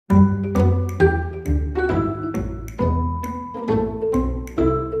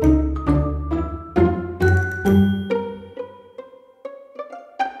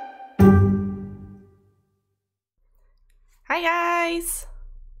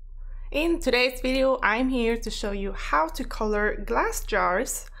In today's video, I'm here to show you how to color glass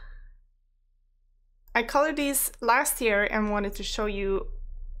jars. I colored these last year and wanted to show you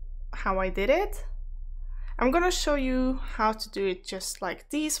how I did it. I'm gonna show you how to do it just like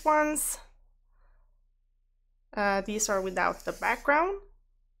these ones. These are without the background.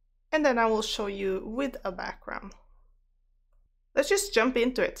 And then I will show you with a background. Let's just jump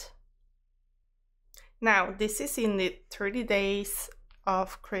into it. Now, this is in the 30 Days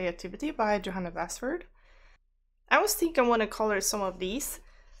of Creativity by Johanna Basford. I was thinking I want to color some of these,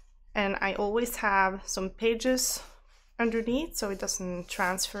 and I always have some pages underneath so it doesn't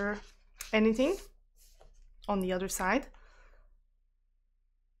transfer anything on the other side.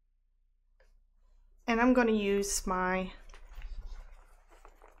 And I'm going to use my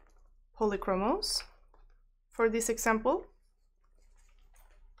Polychromos for this example,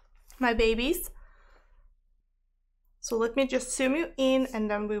 my babies. So let me just zoom you in and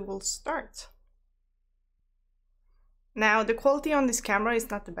then we will start. Now the quality on this camera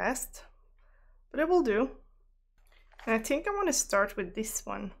is not the best, but it will do. And I think I want to start with this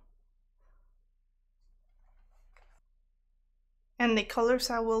one. And the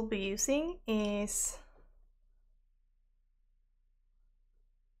colors I will be using is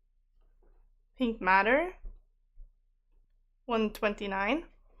Pink Matter 129,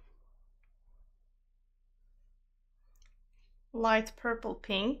 Light Purple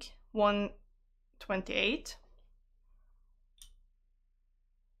Pink 128,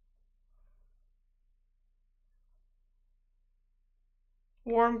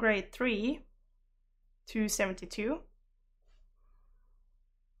 Warm Gray 3 272,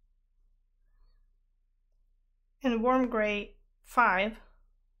 and Warm Gray 5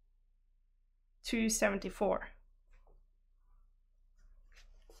 274.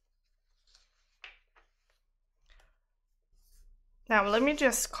 Now let me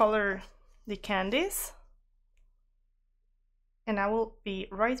just color the candies and I will be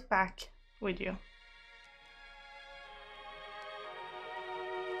right back with you.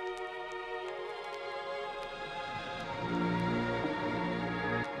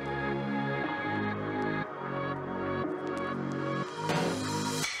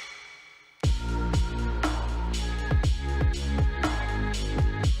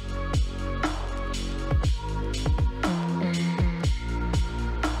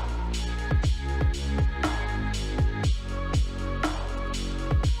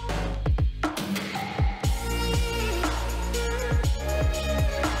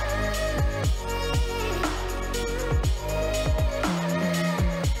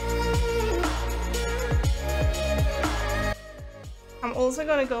 I'm also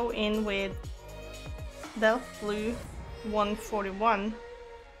going to go in with Delft Blue 141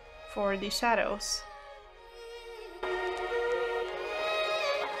 for the shadows.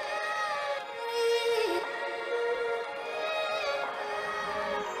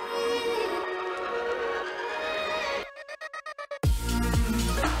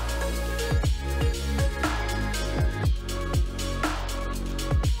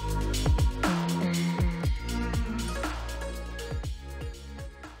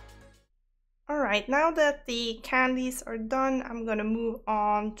 Alright, now that the candies are done, I'm gonna move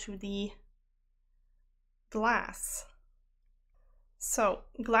on to the glass. So,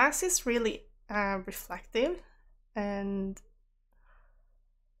 glass is really reflective and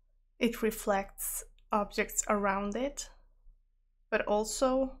it reflects objects around it, but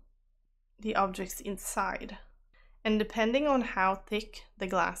also the objects inside. And depending on how thick the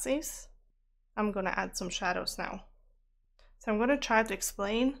glass is, I'm gonna add some shadows now. So I'm gonna try to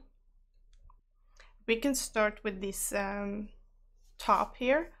explain. We can start with this top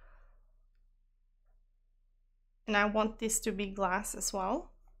here, and I want this to be glass as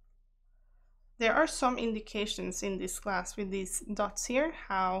well. There are some indications in this glass with these dots here,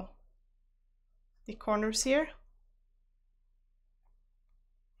 how the corners here,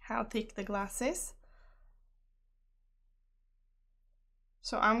 how thick the glass is.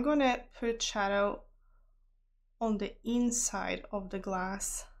 So I'm gonna put shadow on the inside of the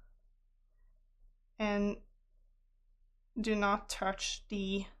glass and do not touch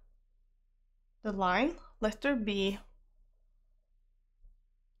the line. Let there be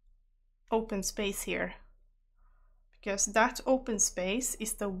open space here, because that open space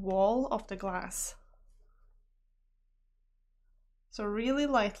is the wall of the glass. So really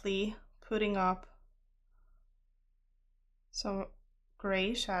lightly putting up some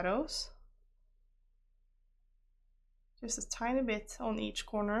gray shadows, just a tiny bit on each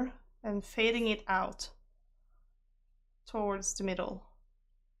corner, and fading it out towards the middle.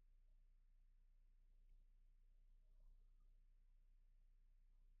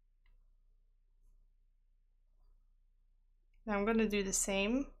 Now I'm going to do the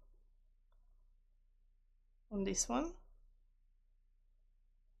same on this one.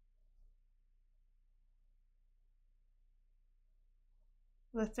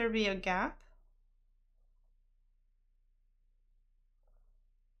 Let there be a gap.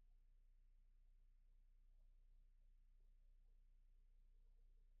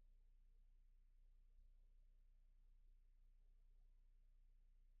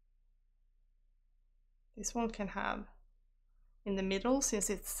 This one can have in the middle since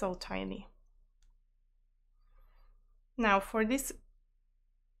it's so tiny. Now for this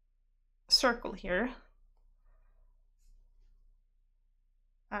circle here,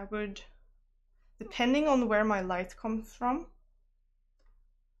 I would, depending on where my light comes from,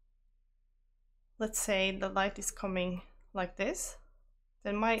 let's say the light is coming like this,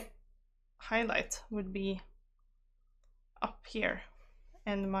 then my highlight would be up here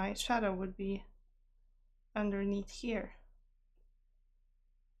and my shadow would be underneath here.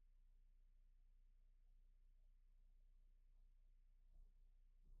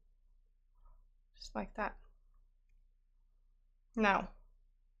 Just like that. Now,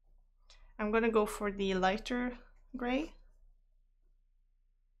 I'm gonna go for the lighter gray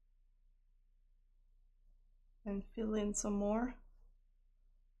and fill in some more.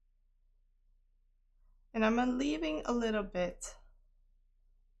 And I'm leaving a little bit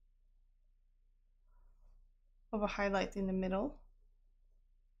of a highlight in the middle.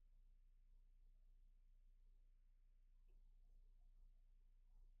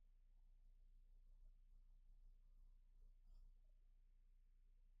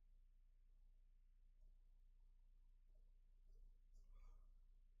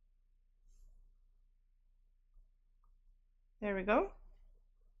 There we go.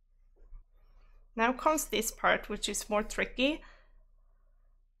 Now comes this part, which is more tricky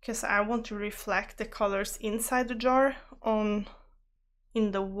because I want to reflect the colors inside the jar in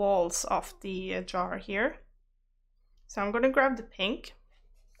the walls of the jar here. So I'm going to grab the pink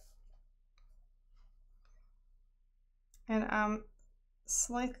and I'm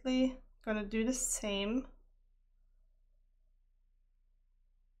slightly going to do the same,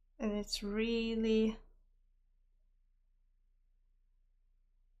 and it's really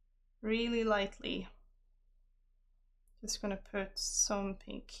lightly. Just gonna put some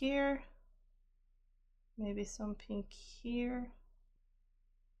pink here, maybe some pink here,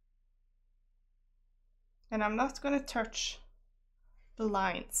 and I'm not gonna touch the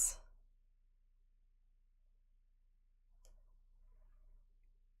lines.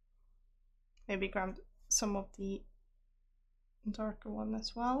 Maybe grab some of the darker one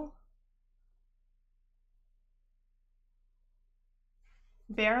as well.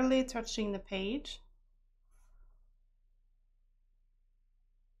 Barely touching the page.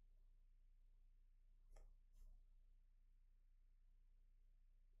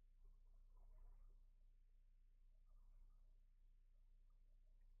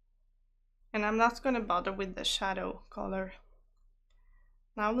 And I'm not going to bother with the shadow color.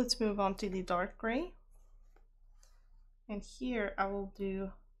 Now let's move on to the dark gray. And here I will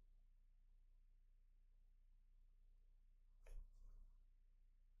do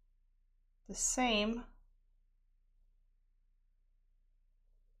the same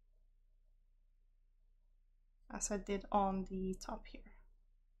as I did on the top here.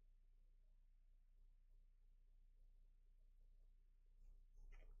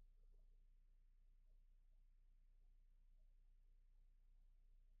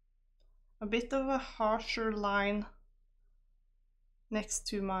 A bit of a harsher line next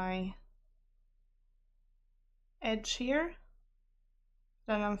to my edge here.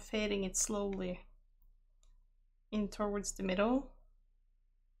 Then I'm fading it slowly in towards the middle.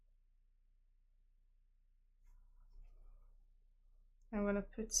 I'm gonna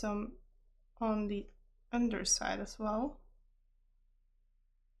put some on the underside as well.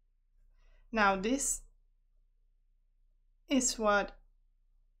 Now this is what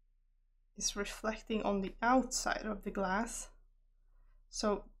is reflecting on the outside of the glass.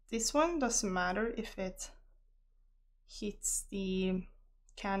 So this one doesn't matter if it hits the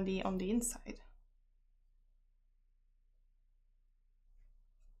candy on the inside.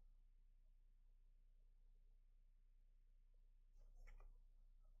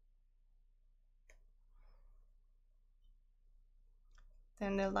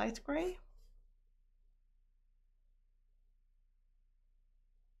 Then the light gray.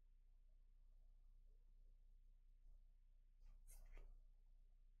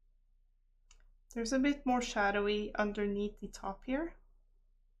 There's a bit more shadowy underneath the top here.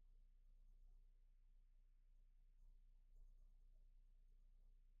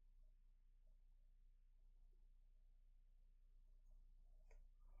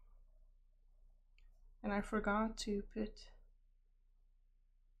 And I forgot to put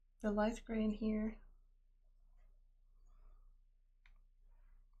the light gray in here.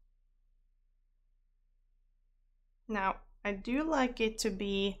 Now, I do like it to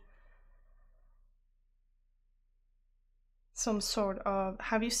be some sort of,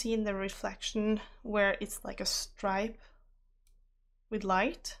 have you seen the reflection where it's like a stripe with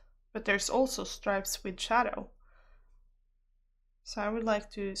light, but there's also stripes with shadow. So I would like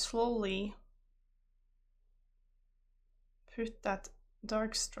to slowly put that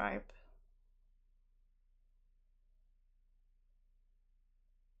dark stripe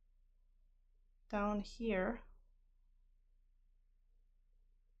down here.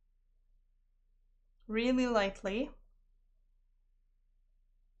 Really lightly.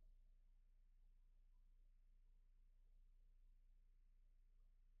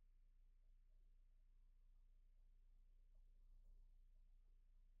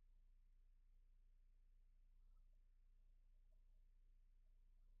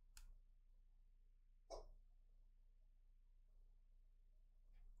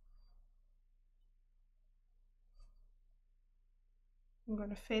 I'm going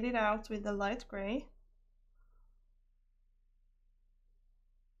to fade it out with the light gray.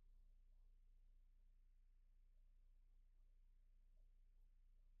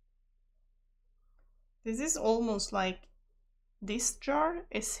 This is almost like this jar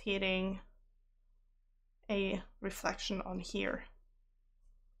is hitting a reflection on here.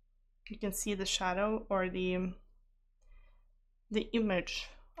 You can see the shadow or the image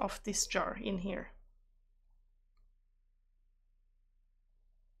of this jar in here.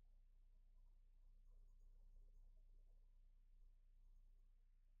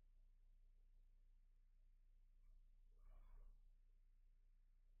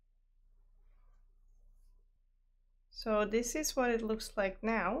 So this is what it looks like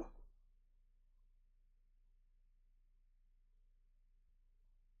now.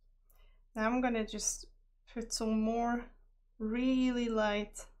 Now I'm gonna just put some more really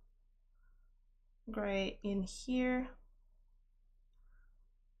light gray in here.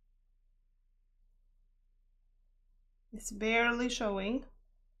 It's barely showing.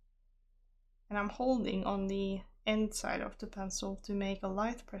 And I'm holding on the end side of the pencil to make a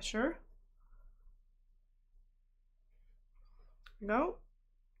light pressure. Go.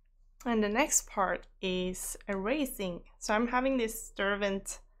 And the next part is erasing. So I'm having this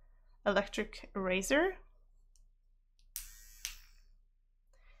Derwent electric eraser.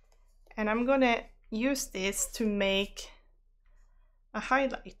 And I'm gonna use this to make a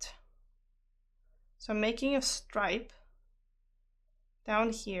highlight. So I'm making a stripe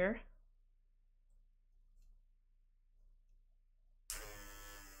down here.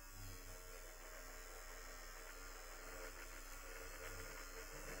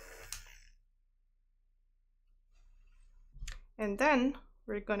 And then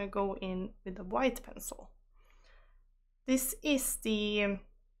we're gonna go in with a white pencil. This is the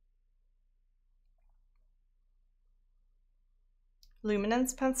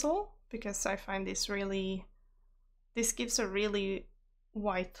luminance pencil because I find this gives a really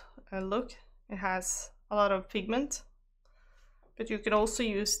white look. It has a lot of pigment, but you could also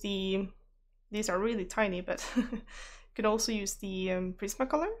use these are really tiny, but you could also use the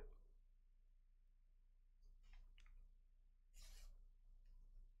Prismacolor.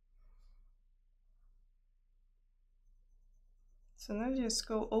 So now just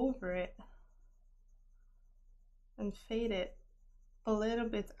go over it and fade it a little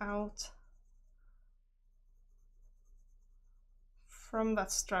bit out from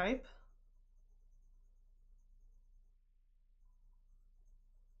that stripe.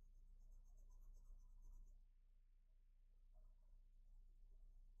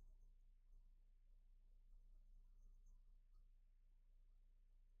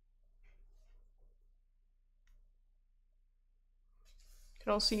 You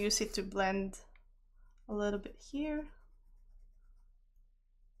could also use it to blend a little bit here.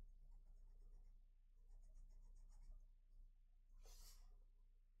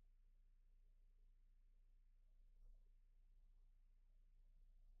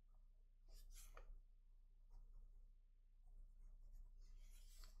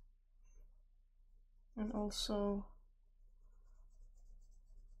 And also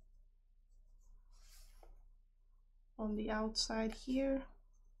on the outside here.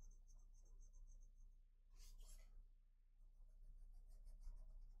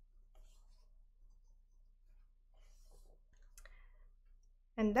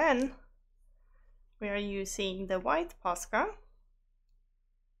 And then we are using the white Posca.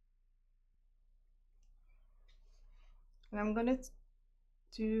 And I'm gonna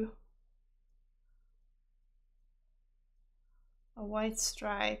do a white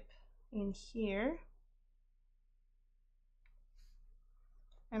stripe in here.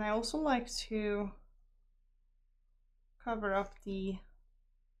 And I also like to cover up the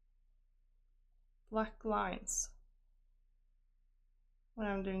black lines when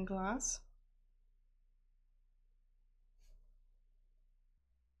I'm doing glass.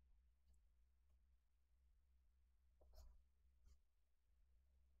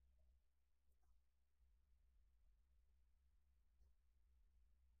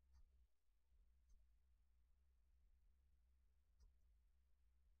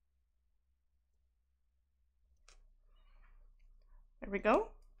 There we go.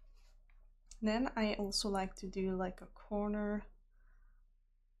 Then I also like to do like a corner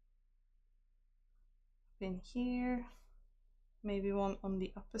in here, maybe one on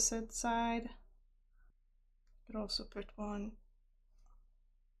the opposite side. Could also put one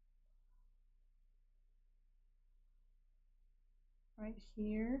right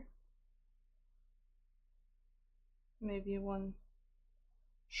here, maybe one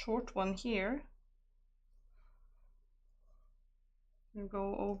short one here. We'll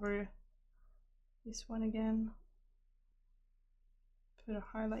go over this one again, put a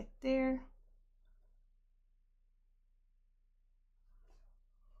highlight there.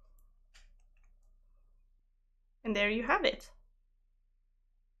 And there you have it.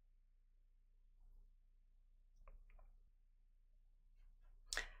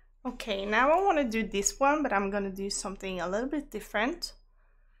 Okay, now I want to do this one, but I'm going to do something a little bit different.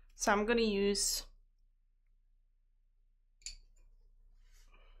 So I'm going to use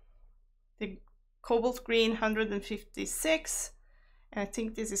the Cobalt Green 156, and I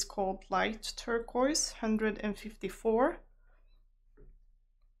think this is called Light Turquoise 154.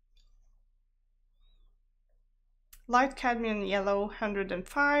 Light Cadmium Yellow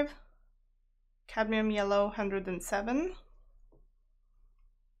 105, Cadmium Yellow 107,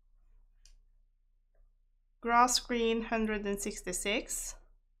 Grass Green 166,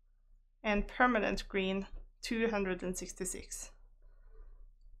 and Permanent Green 266.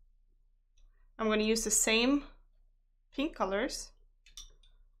 I'm going to use the same pink colors,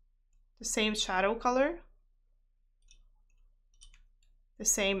 the same shadow color, the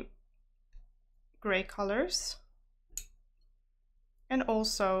same gray colors, and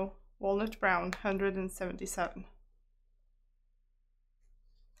also Walnut Brown 177.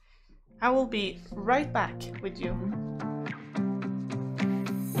 I will be right back with you.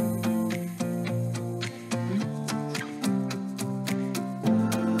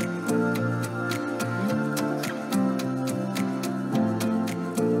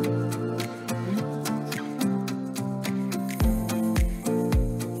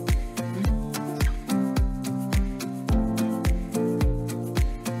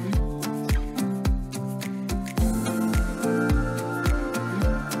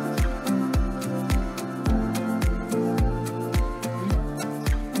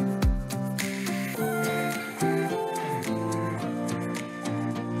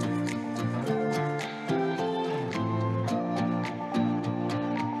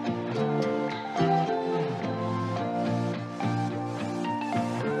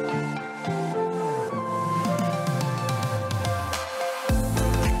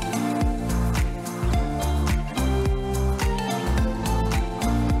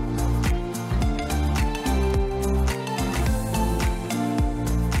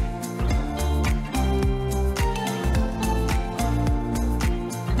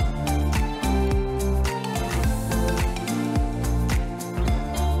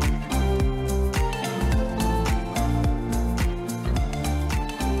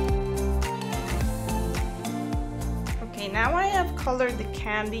 Now I have colored the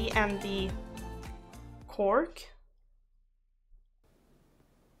candy and the cork,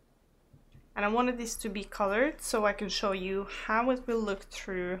 and I wanted this to be colored so I can show you how it will look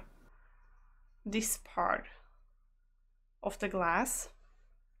through this part of the glass.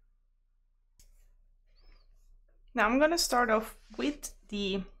 Now I'm going to start off with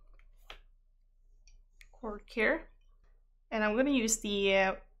the cork here, and I'm going to use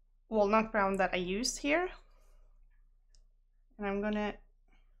the walnut brown that I used here. And I'm gonna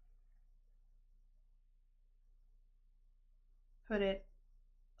put it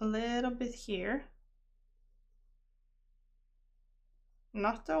a little bit here,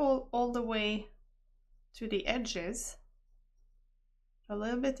 not all the way to the edges, a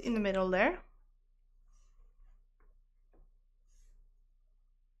little bit in the middle there.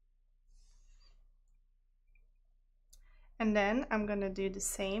 And then I'm gonna do the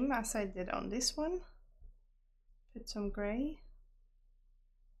same as I did on this one, put some gray.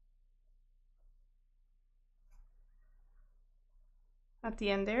 at the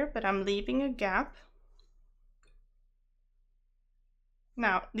end there, but I'm leaving a gap.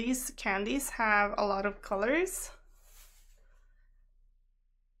 Now, these candies have a lot of colors.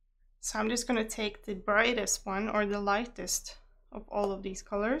 So I'm just going to take the brightest one, or the lightest of all of these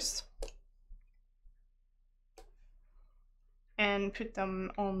colors, and put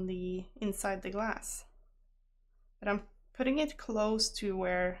them on the inside the glass. But I'm putting it close to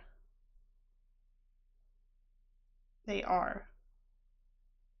where they are.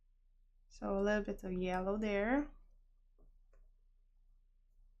 So a little bit of yellow there.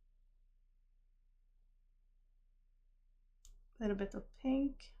 A little bit of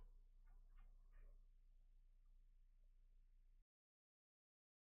pink.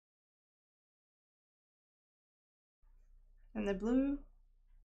 And the blue.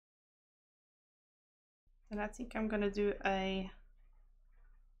 And I think I'm gonna do a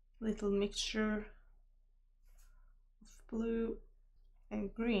little mixture of blue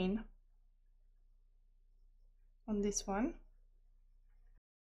and green on this one.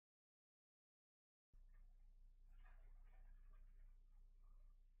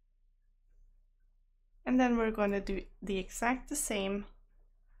 And then we're going to do the exact same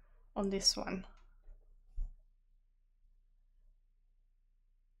on this one.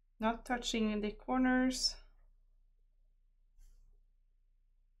 Not touching the corners.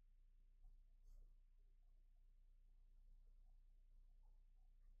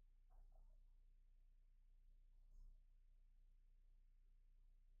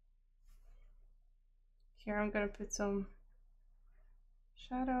 Here I'm going to put some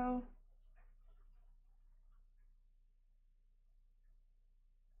shadow.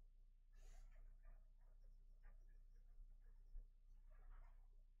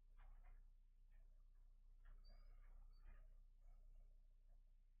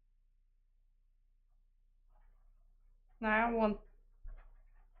 Now I want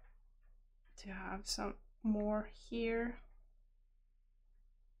to have some more here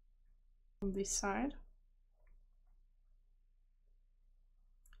on this side.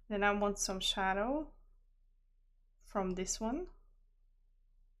 Then I want some shadow from this one.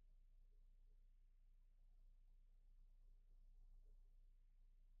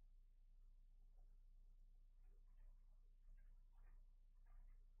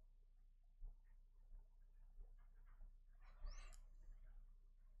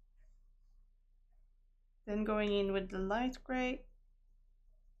 Then going in with the light gray.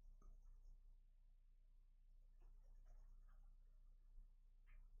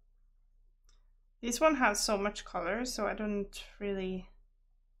 This one has so much color, so I don't really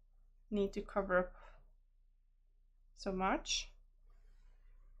need to cover up so much.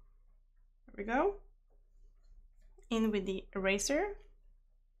 There we go. In with the eraser.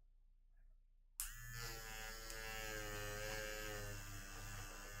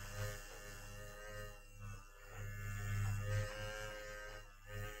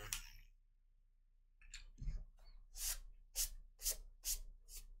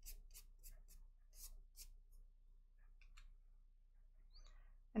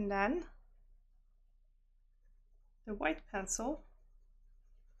 And then the white pencil.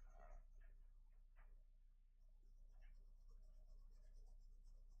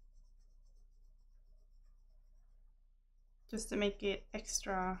 Just to make it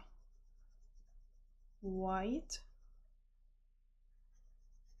extra white.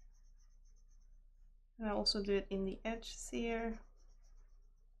 And I also do it in the edges here.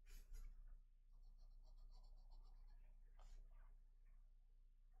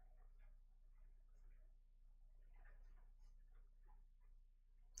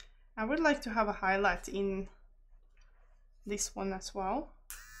 I would like to have a highlight in this one as well.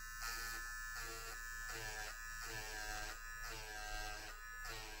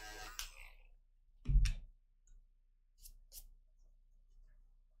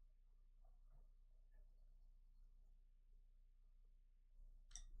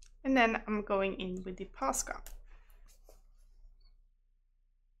 And then I'm going in with the Posca.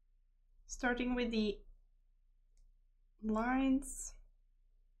 Starting with the lines.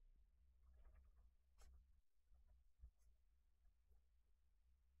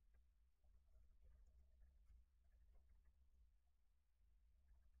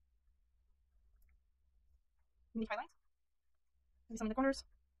 The highlights. Maybe some in the corners.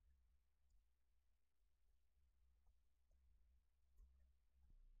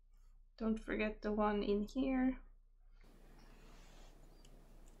 Don't forget the one in here.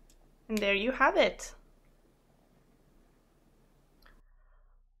 And there you have it.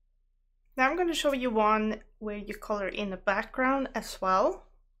 Now I'm going to show you one where you color in the background as well.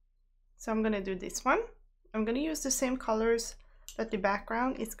 So I'm going to do this one. I'm going to use the same colors but the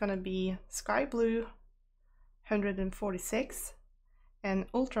background is gonna be sky blue 146 and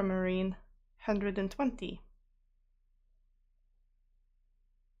ultramarine 120.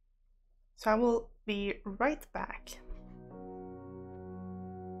 So I will be right back.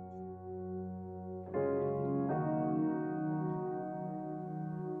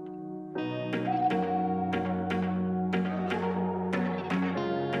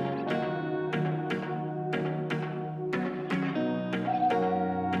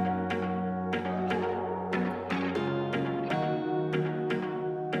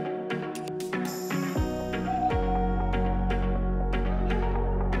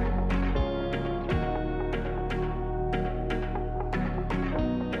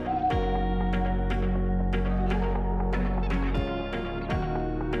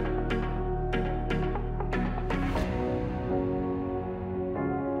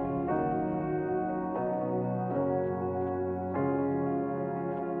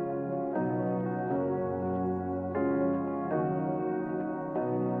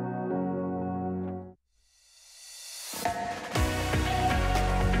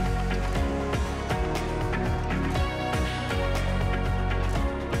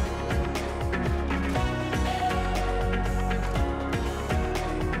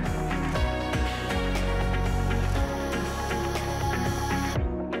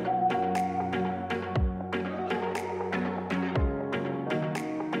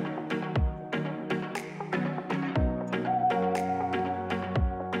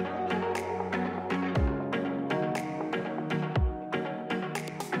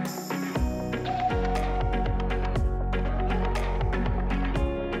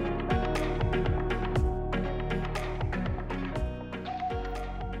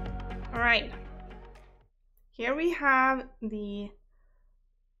 Alright, here we have the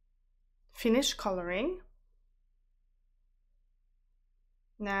finished coloring.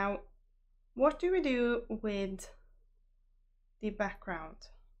 Now, what do we do with the background?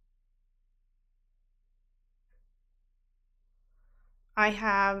 I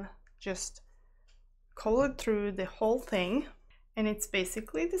have just colored through the whole thing and it's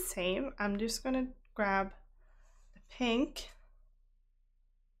basically the same. I'm just gonna grab the pink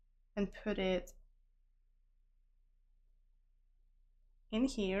and put it in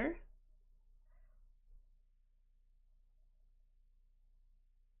here.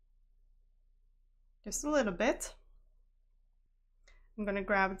 Just a little bit. I'm gonna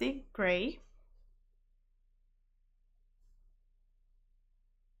grab the gray.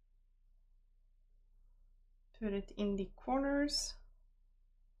 Put it in the corners.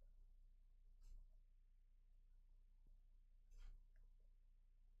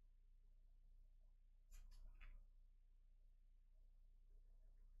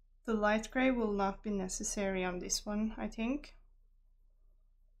 The light gray will not be necessary on this one, I think.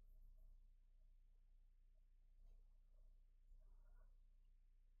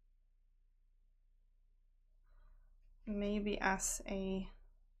 Maybe as a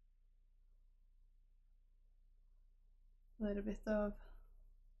little bit of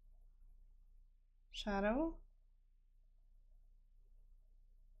shadow.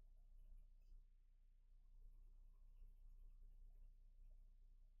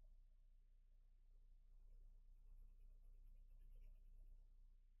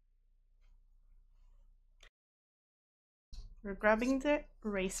 We're grabbing the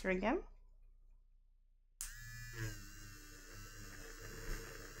eraser again.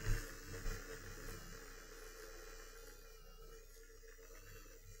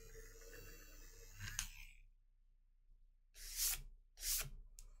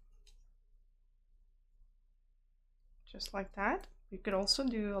 Just like that. You could also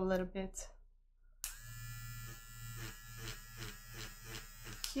do a little bit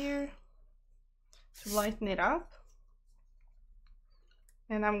here to lighten it up.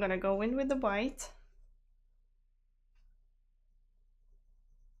 And I'm gonna go in with the white.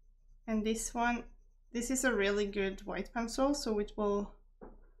 And this one, this is a really good white pencil, so it will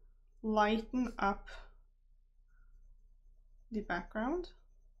lighten up the background.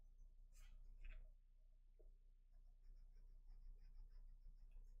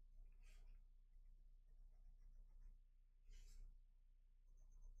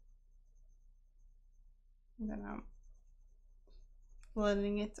 And then I'm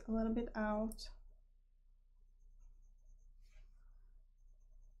blending it a little bit out.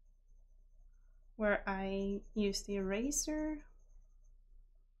 Where I use the eraser.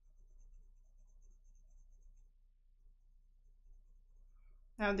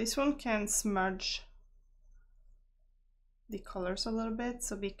 Now this one can smudge the colors a little bit,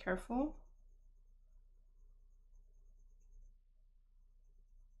 so be careful.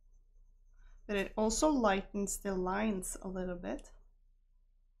 but it also lightens the lines a little bit.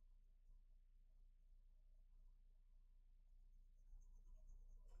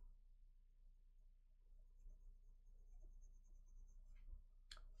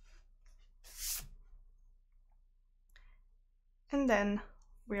 And then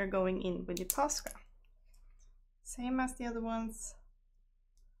we are going in with the Posca. Same as the other ones.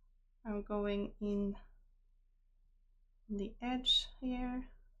 I'm going in the edge here,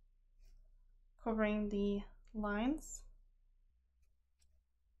 covering the lines.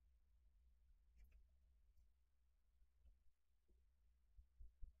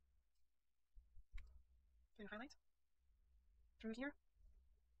 Can I highlight through here?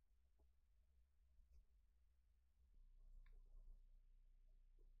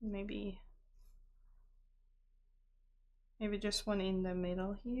 Maybe just one in the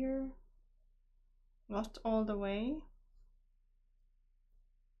middle here. Not all the way.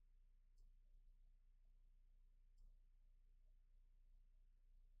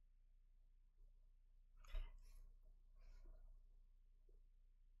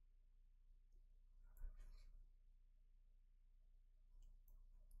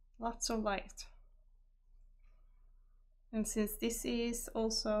 Lots of light. And since this is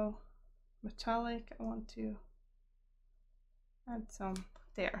also metallic, I want to add some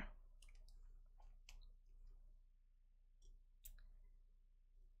there.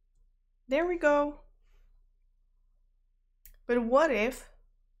 There we go. But what if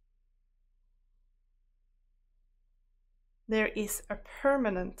there is a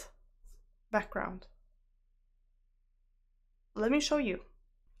permanent background? Let me show you.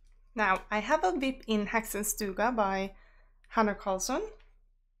 Now, I have a VIP in Häxenstuga by Hanna Karlsson.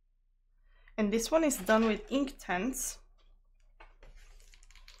 And this one is done with Inktense.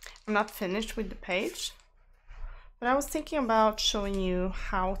 I'm not finished with the page, but I was thinking about showing you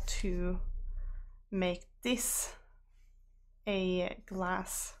how to make this a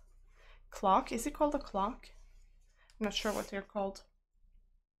glass clock. Is it called a clock? I'm not sure what they're called.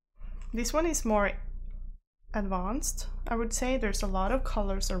 This one is more advanced, I would say. There's a lot of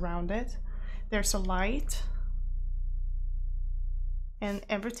colors around it. There's a light, and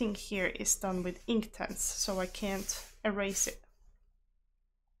everything here is done with Inktense, so I can't erase it.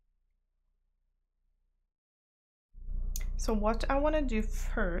 So what I want to do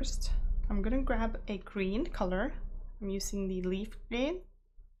first, I'm gonna grab a green color. I'm using the leaf green,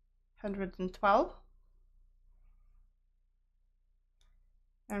 112.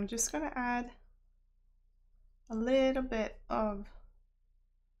 I'm just gonna add a little bit of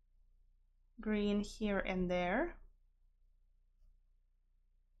green here and there.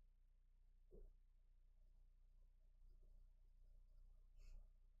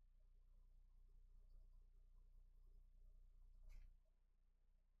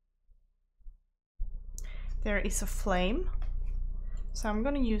 There is a flame, so I'm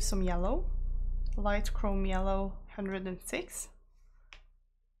going to use some yellow, light chrome yellow, 106.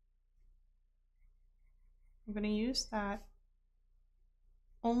 I'm going to use that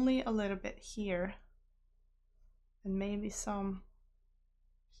only a little bit here, and maybe some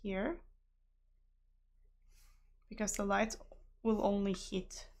here, because the light will only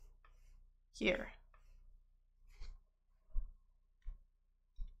hit here.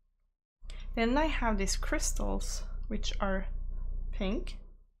 Then I have these crystals, which are pink.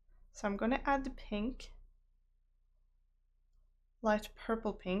 So I'm going to add the pink, light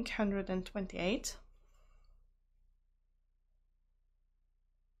purple pink, 128.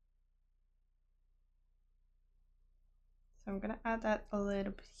 So I'm going to add that a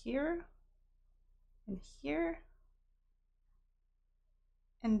little bit here and here.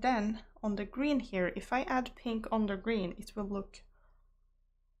 And then on the green here, if I add pink on the green, it will look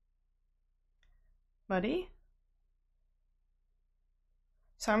muddy.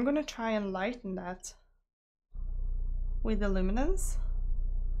 So I'm going to try and lighten that with the luminance.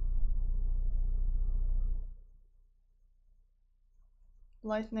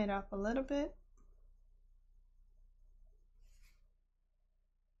 Lighten it up a little bit.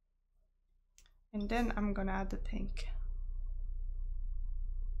 And then I'm going to add the pink.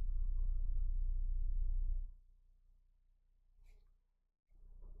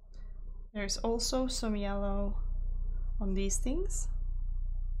 There's also some yellow on these things.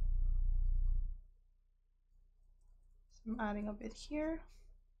 So I'm adding a bit here.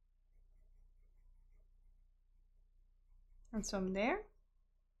 And some there.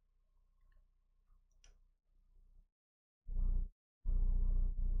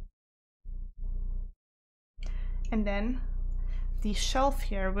 And then the shelf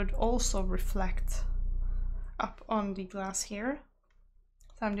here would also reflect up on the glass here.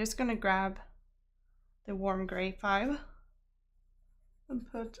 So I'm just gonna grab the warm gray 5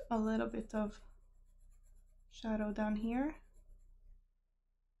 and put a little bit of shadow down here.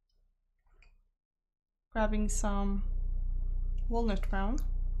 Grabbing some walnut brown.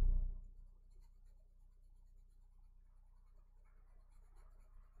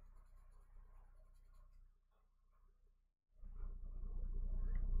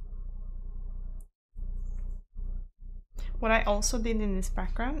 What I also did in this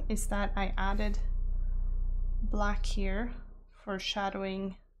background is that I added black here for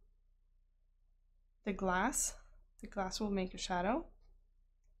shadowing the glass. The glass will make a shadow.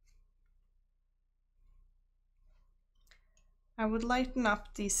 I would lighten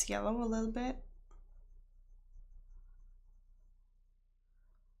up this yellow a little bit.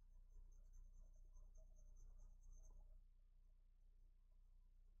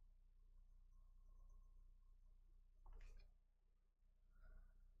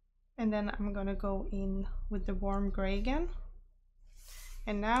 And then I'm gonna go in with the warm gray again.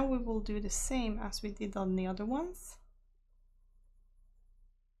 And now we will do the same as we did on the other ones,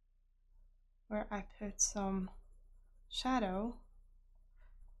 where I put some shadow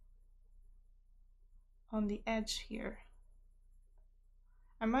on the edge here.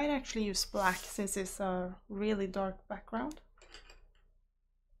 I might actually use black since it's a really dark background.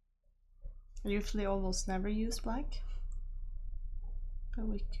 I usually almost never use black, but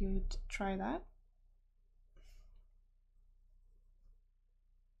we could try that.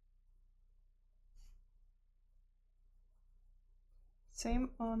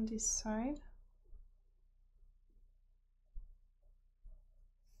 Same on this side.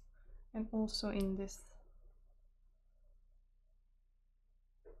 And also in this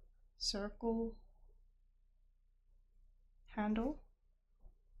circle handle.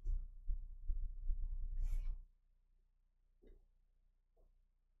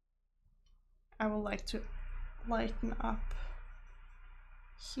 I would like to lighten up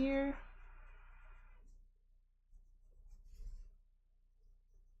here.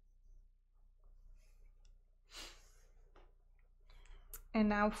 And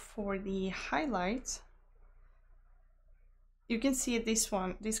now for the highlights. You can see this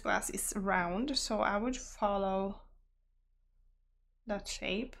one, this glass is round, so I would follow that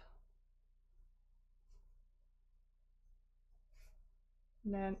shape.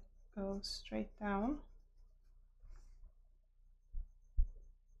 And then go straight down.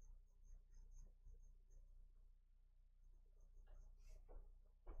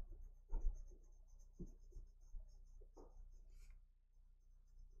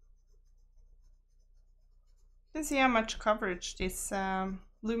 You can see how much coverage this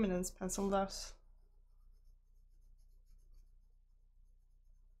luminance pencil does.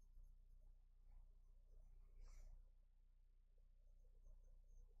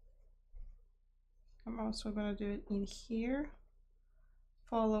 I'm also going to do it in here,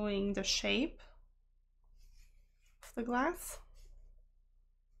 following the shape of the glass.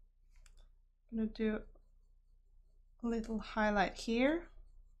 I'm going to do a little highlight here.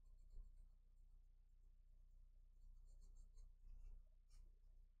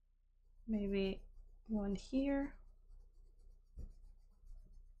 Maybe one here.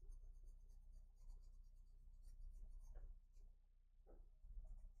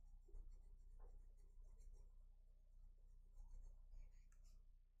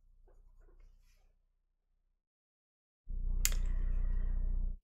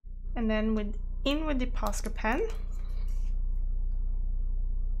 And then with the Posca pen,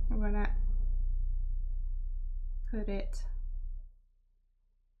 I'm gonna put it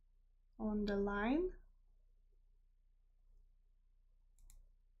on the line.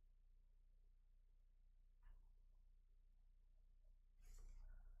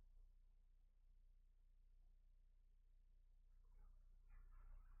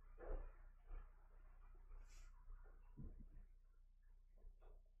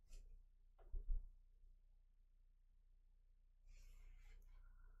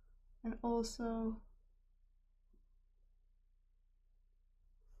 And also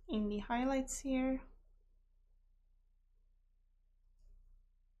in the highlights here.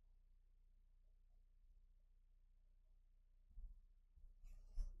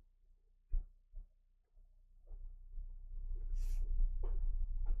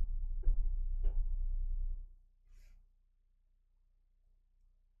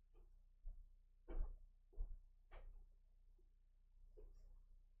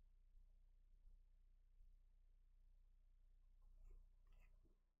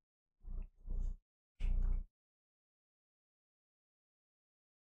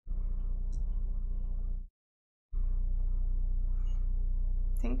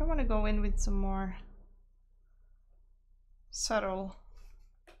 I think I want to go in with some more subtle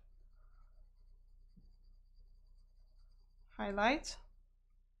highlight.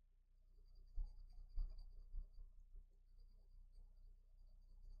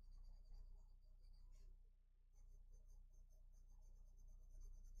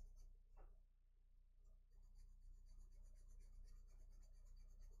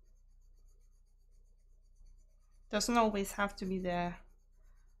 Doesn't always have to be there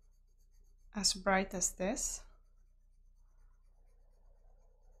as bright as this.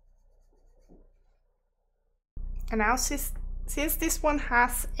 And now since this one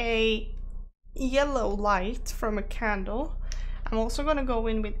has a yellow light from a candle, I'm also going to go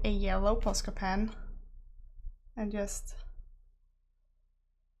in with a yellow Posca pen and just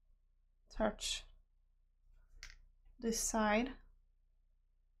touch this side.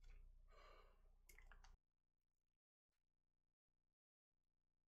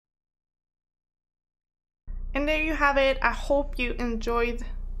 And there you have it. I hope you enjoyed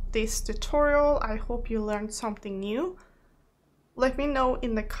this tutorial. I hope you learned something new. Let me know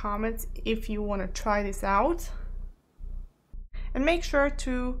in the comments if you want to try this out. And make sure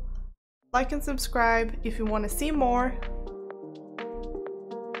to like and subscribe if you want to see more.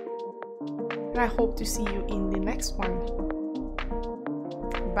 And I hope to see you in the next one.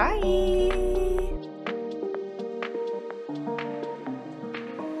 Bye!